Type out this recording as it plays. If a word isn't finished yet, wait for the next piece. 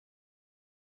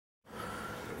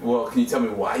Well, can you tell me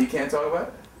why you can't talk about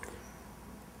it?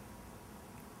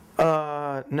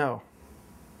 No.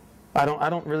 I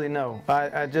don't really know.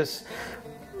 I just,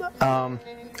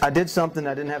 I did something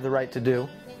I didn't have the right to do.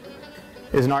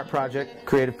 It was an art project,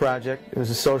 creative project. It was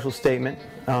a social statement,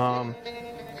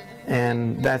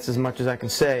 and that's as much as I can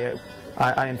say.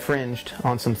 I infringed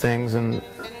on some things, and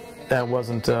that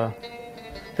wasn't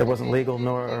legal,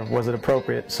 nor was it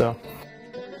appropriate. So.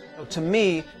 To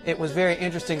me, it was very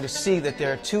interesting to see that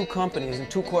there are two companies and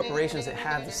two corporations that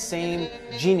have the same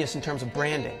genius in terms of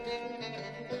branding.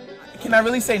 Can I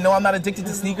really say no, I'm not addicted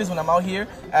to sneakers when I'm out here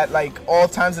at like all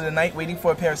times of the night waiting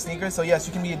for a pair of sneakers? So yes,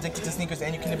 you can be addicted to sneakers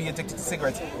and you can be addicted to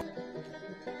cigarettes.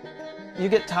 You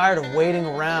get tired of waiting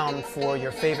around for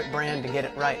your favorite brand to get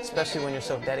it right, especially when you're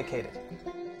so dedicated.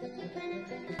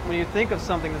 When you think of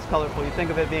something that's colorful, you think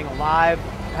of it being alive,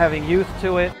 having youth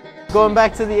to it. Going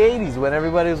back to the 80s when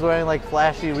everybody was wearing like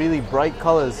flashy, really bright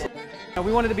colors.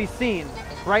 We wanted to be seen,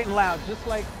 bright and loud, just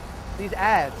like these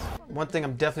ads. One thing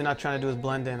I'm definitely not trying to do is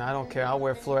blend in. I don't care. I'll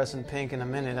wear fluorescent pink in a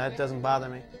minute. That doesn't bother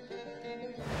me.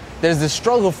 There's this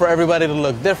struggle for everybody to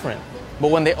look different.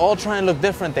 But when they all try and look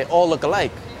different, they all look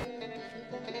alike.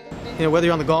 You know, whether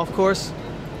you're on the golf course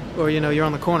or, you know, you're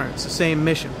on the corner, it's the same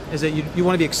mission. Is that you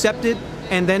want to be accepted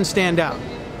and then stand out.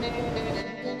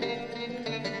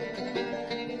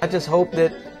 I just hope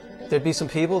that there'd be some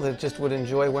people that just would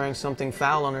enjoy wearing something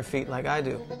foul on their feet like I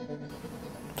do.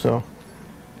 So.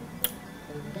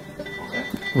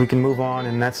 We can move on,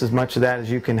 and that's as much of that as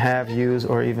you can have, use,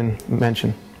 or even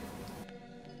mention.